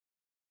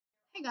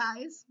Hey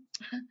guys,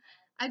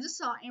 I just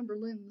saw Amber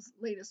Lynn's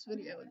latest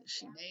video that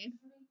she made,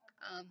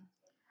 um,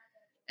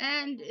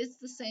 and it's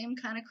the same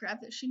kind of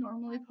crap that she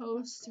normally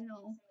posts,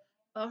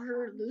 about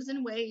her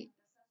losing weight,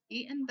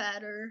 eating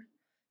better,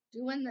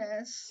 doing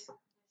this,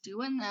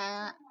 doing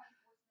that,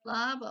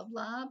 blah blah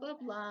blah blah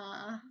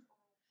blah.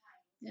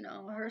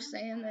 Her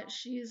saying that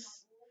she's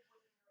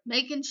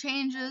making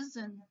changes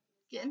and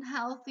getting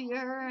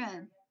healthier,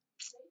 and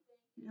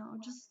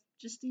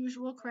just the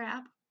usual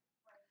crap.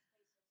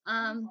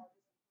 Um,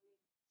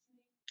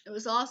 It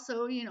was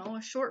also,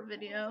 a short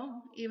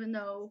video, even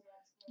though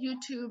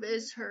YouTube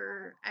is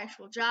her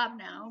actual job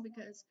now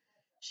because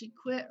she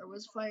quit or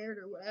was fired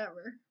or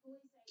whatever.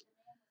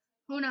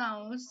 Who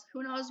knows?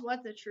 Who knows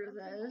what the truth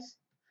is?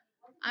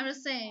 I'm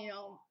just saying,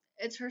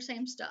 it's her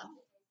same stuff.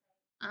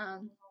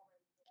 Um,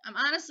 I'm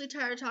honestly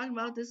tired of talking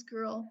about this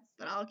girl,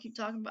 but I'll keep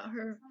talking about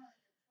her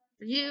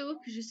for you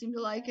because you seem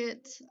to like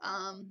it.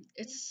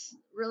 It's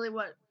really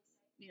what,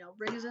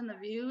 brings in the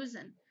views,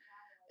 and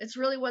it's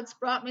really what's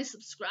brought me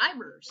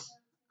subscribers.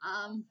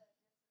 Um,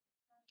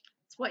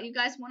 It's what you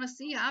guys want to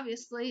see,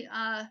 obviously.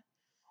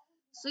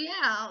 So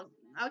yeah,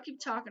 I'll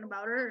keep talking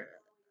about her.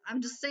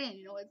 I'm just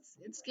saying,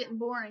 it's getting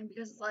boring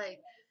because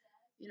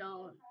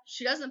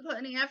she doesn't put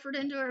any effort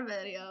into her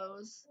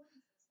videos.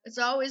 It's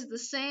always the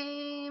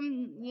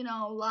same,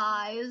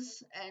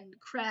 lies and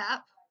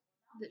crap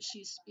that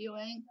she's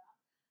spewing.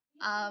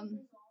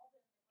 Um,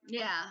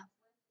 yeah,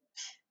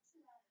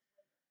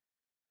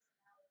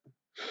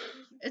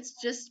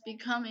 it's just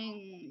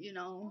becoming,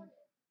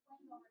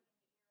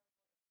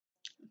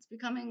 it's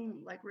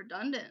becoming like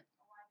redundant.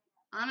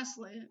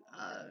 Honestly,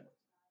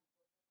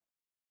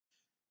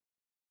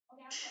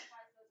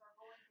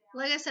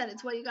 like I said,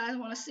 it's what you guys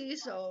want to see,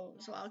 so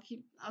I'll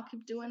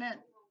keep doing it.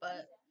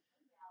 But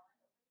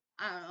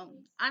I don't know.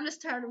 I'm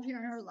just tired of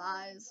hearing her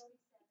lies.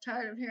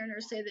 Tired of hearing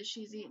her say that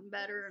she's eating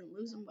better and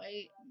losing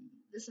weight and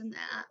this and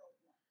that.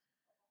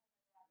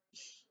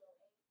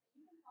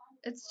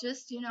 It's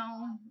just,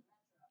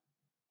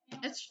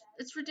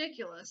 it's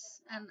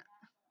ridiculous. And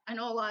I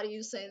know a lot of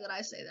you say that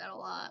I say that a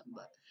lot,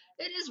 but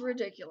it is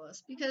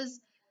ridiculous because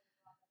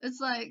it's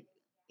like,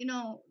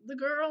 the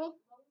girl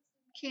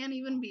can't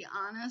even be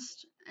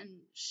honest, and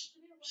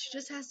she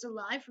just has to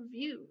lie for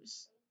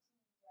views.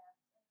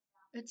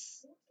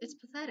 It's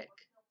pathetic.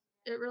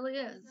 It really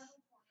is.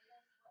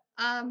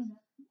 Um,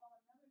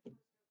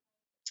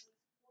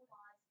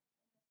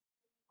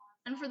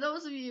 and for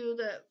those of you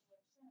that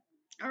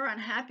are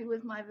unhappy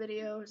with my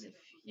videos, if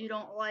you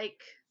don't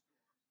like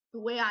the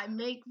way I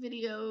make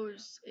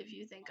videos, if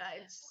you think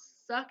I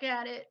suck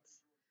at it,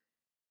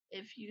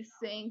 if you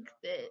think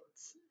that,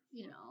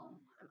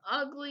 I'm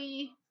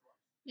ugly,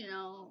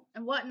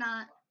 and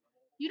whatnot,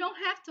 you don't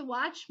have to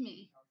watch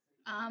me.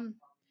 Um,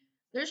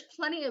 there's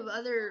plenty of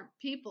other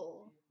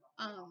people.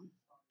 Um,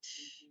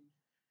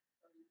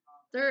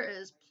 there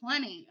is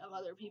plenty of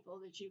other people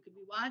that you could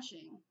be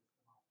watching.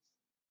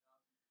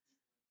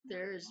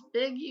 There's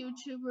big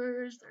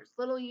YouTubers, there's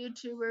little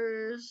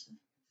YouTubers,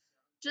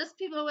 just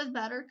people with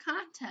better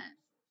content.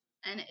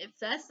 And if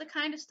that's the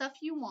kind of stuff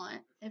you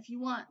want, if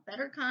you want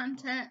better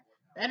content,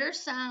 better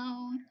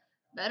sound,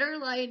 better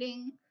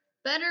lighting,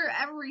 better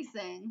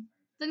everything,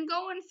 then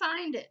go and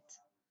find it.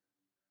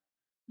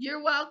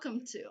 You're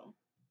welcome to.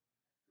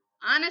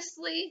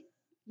 Honestly,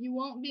 you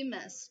won't be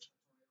missed.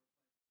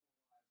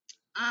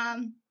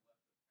 Um,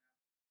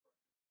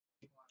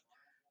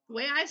 the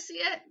way I see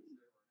it,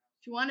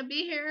 if you want to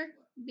be here,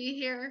 be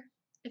here.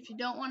 If you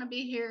don't want to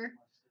be here,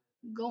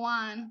 go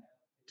on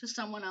to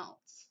someone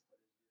else.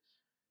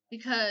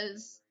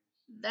 Because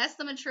that's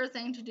the mature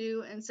thing to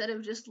do instead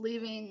of just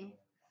leaving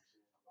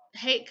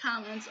hate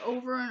comments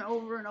over and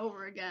over and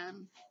over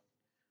again,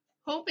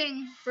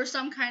 hoping for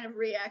some kind of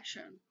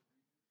reaction.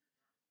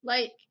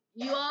 Like,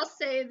 you all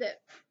say that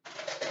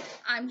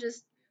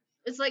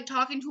it's like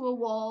talking to a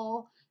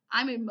wall,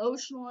 I'm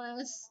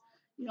emotionless.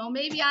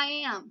 Maybe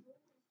I am.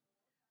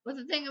 But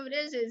the thing of it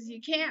is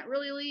you can't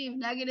really leave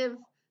negative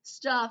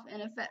stuff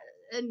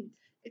and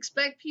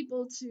expect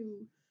people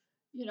to,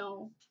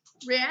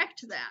 react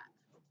to that.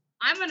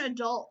 I'm an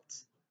adult.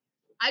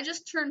 I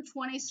just turned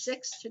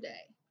 26 today.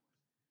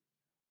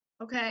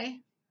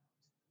 Okay?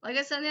 Like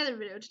I said in the other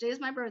video, today is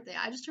my birthday.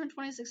 I just turned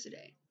 26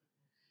 today.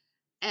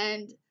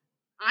 And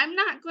I'm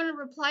not going to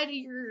reply to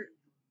your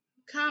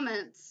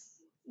comments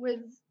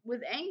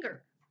with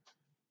anger.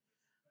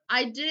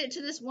 I did it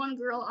to this one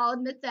girl, I'll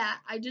admit that.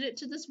 I did it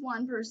to this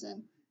one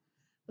person.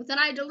 But then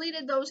I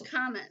deleted those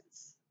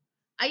comments.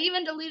 I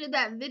even deleted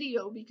that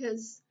video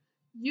because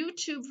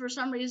YouTube, for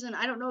some reason,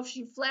 I don't know if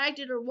she flagged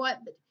it or what,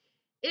 but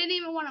it didn't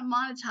even want to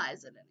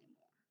monetize it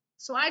anymore.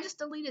 So I just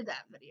deleted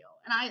that video,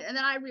 and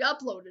then I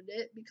re-uploaded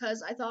it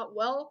because I thought,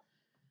 well,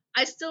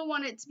 I still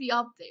want it to be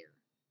up there.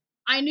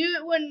 I knew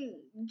it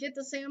wouldn't get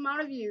the same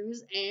amount of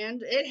views,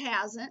 and it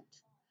hasn't,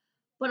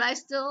 but I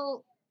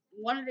still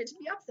wanted it to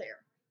be up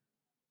there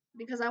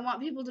because I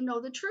want people to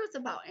know the truth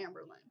about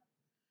Amber Lynn.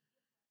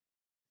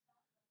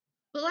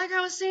 But like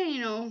I was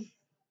saying,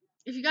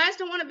 if you guys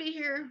don't want to be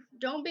here,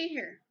 don't be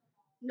here.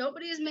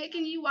 Nobody is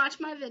making you watch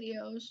my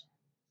videos.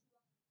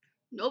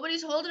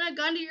 Nobody's holding a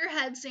gun to your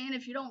head saying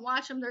if you don't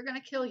watch them, they're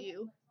going to kill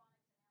you.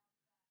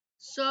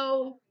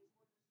 So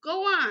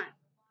go on.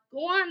 Go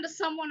on to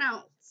someone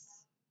else.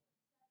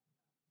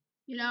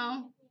 You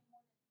know?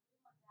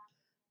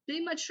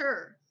 Be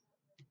mature.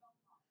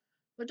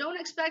 But don't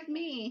expect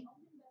me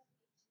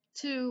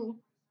to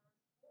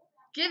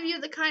give you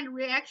the kind of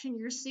reaction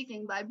you're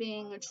seeking by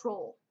being a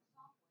troll.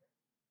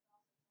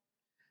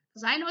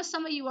 Because I know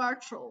some of you are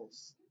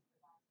trolls.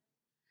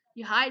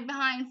 You hide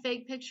behind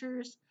fake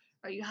pictures,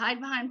 or you hide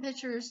behind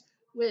pictures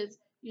with,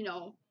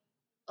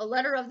 a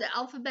letter of the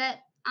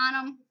alphabet on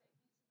them.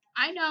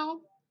 I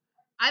know.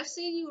 I've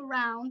seen you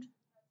around.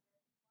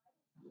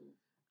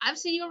 I've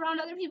seen you around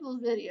other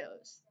people's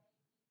videos.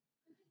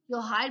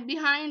 You'll hide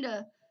behind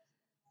a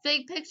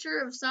fake picture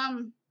of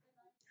some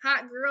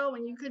hot girl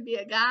when you could be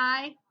a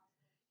guy.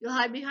 You'll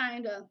hide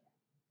behind a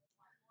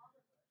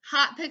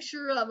hot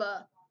picture of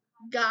a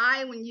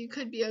guy when you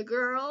could be a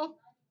girl,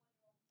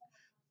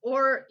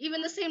 or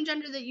even the same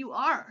gender that you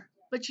are,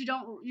 but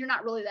you're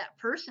not really that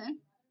person.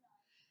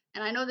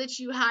 And I know that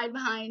you hide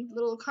behind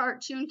little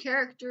cartoon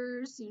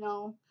characters.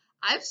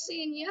 I've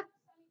seen you.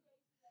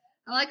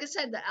 And like I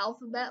said, the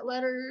alphabet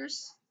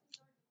letters,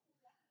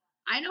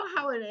 I know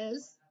how it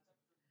is.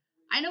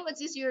 I know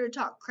it's easier to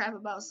talk crap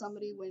about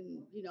somebody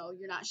when,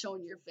 you're not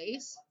showing your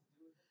face.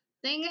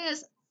 Thing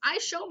is, I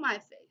show my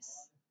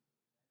face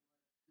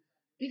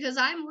because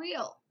I'm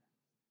real.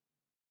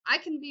 I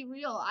can be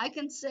real. I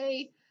can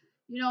say,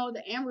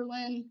 that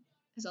Amberlynn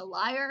is a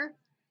liar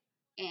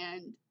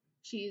and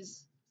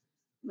she's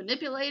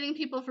manipulating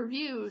people for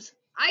views.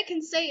 I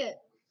can say it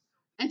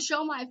and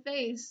show my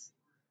face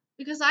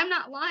because I'm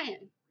not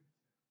lying.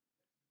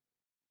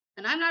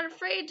 And I'm not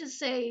afraid to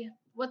say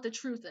what the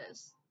truth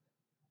is.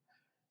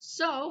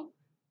 So,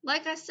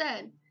 like I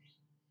said,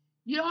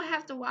 you don't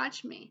have to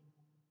watch me.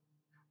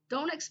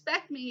 Don't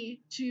expect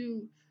me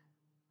to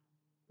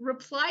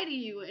reply to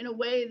you in a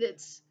way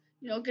that's,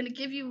 going to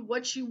give you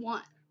what you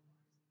want,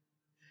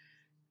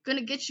 going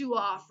to get you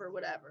off or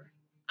whatever.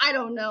 I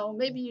don't know.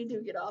 Maybe you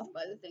do get off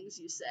by the things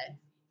you say.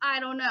 I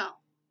don't know.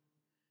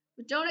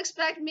 But don't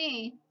expect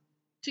me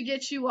to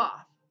get you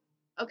off,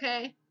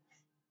 okay?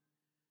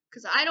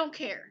 Because I don't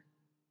care.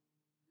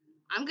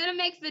 I'm going to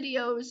make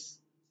videos.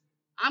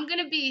 I'm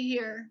going to be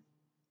here.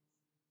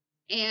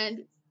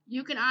 And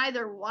you can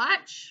either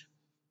watch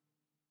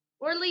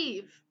or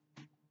leave.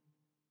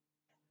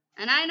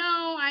 And I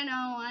know.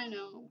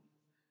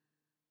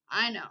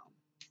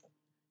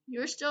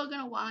 You're still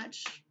going to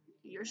watch.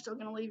 You're still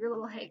going to leave your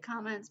little hate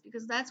comments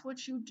because that's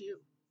what you do.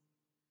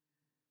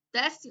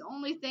 That's the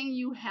only thing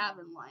you have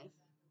in life.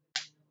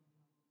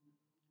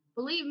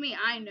 Believe me,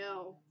 I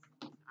know.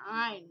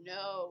 I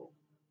know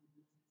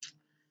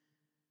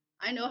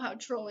how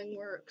trolling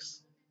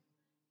works.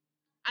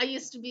 I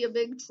used to be a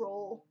big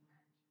troll.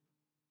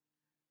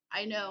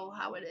 I know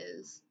how it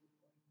is.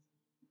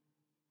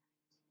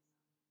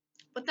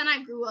 But then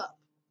I grew up.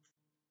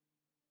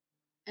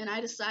 And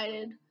I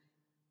decided,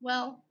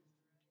 well,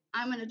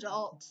 I'm an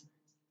adult.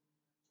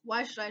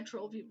 Why should I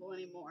troll people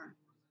anymore?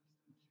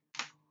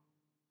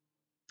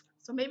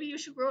 So maybe you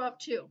should grow up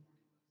too.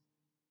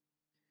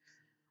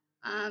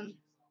 I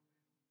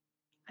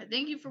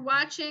thank you for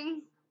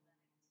watching.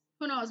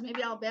 Who knows?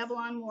 Maybe I'll babble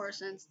on more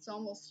since it's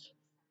almost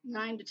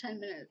 9 to 10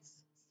 minutes.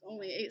 It's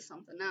only 8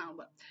 something now,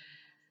 but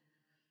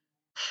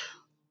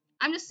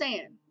I'm just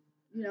saying,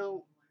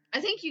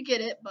 I think you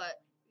get it,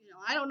 but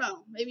I don't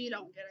know. Maybe you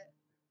don't get it.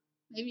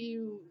 Maybe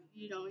you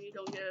don't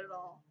get it at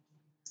all.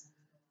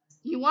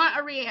 You want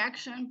a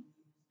reaction,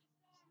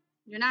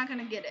 you're not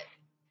gonna get it.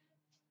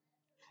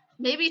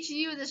 Maybe to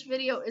you this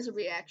video is a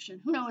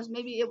reaction. Who knows?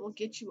 Maybe it will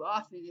get you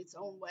off in its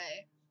own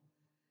way.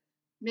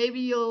 Maybe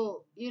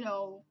you'll,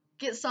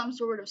 get some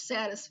sort of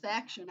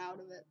satisfaction out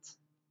of it.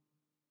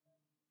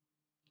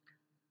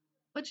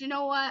 But you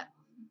know what?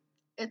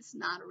 It's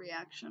not a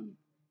reaction.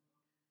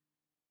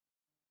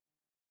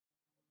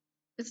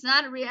 It's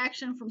not a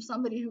reaction from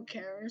somebody who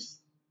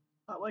cares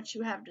about what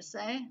you have to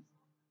say,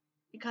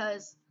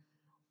 because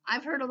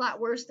I've heard a lot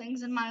worse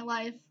things in my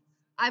life.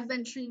 I've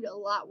been treated a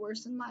lot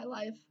worse in my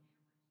life.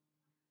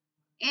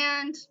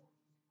 And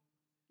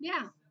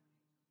yeah.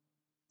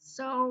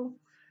 So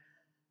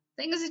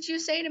things that you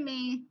say to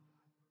me,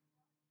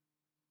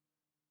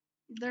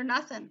 they're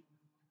nothing.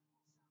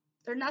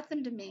 They're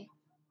nothing to me.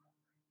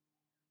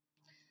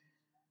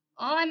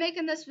 All I'm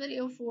making this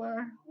video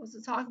for was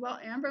to talk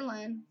about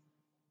Amberlynn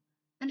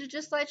and to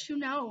just let you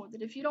know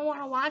that if you don't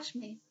want to watch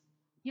me,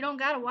 you don't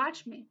got to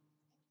watch me.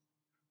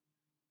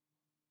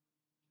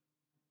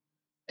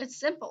 It's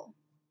simple.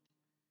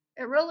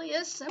 It really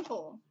is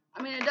simple.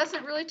 I mean, it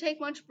doesn't really take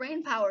much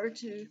brain power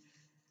to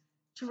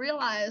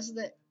realize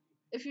that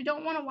if you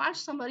don't want to watch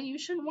somebody, you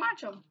shouldn't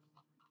watch them.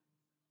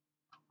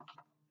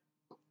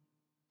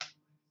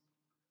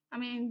 I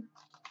mean,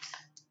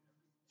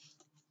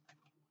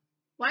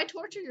 why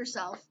torture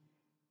yourself?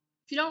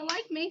 If you don't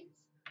like me,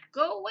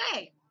 go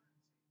away.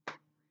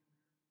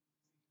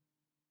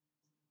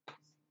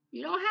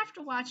 You don't have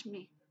to watch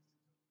me.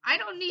 I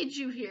don't need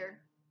you here.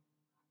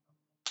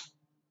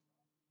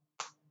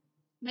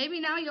 Maybe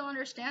now you'll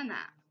understand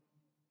that.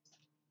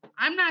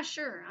 I'm not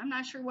sure. I'm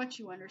not sure what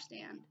you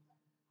understand.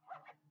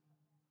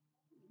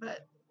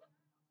 But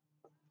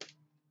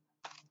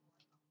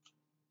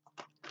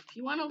if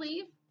you want to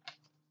leave,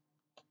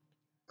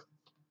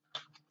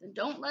 then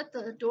don't let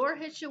the door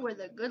hit you where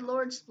the good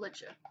Lord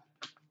split you.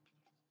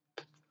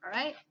 All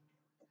right?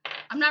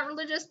 I'm not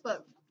religious,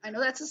 but I know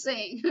that's a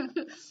saying.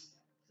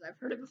 I've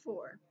heard it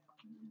before.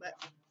 But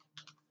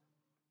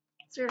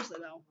seriously,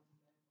 though,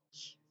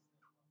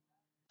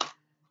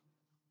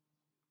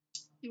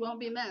 you won't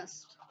be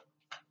missed.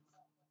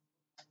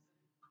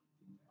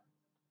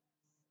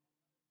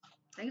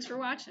 Thanks for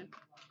watching.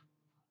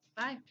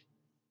 Bye.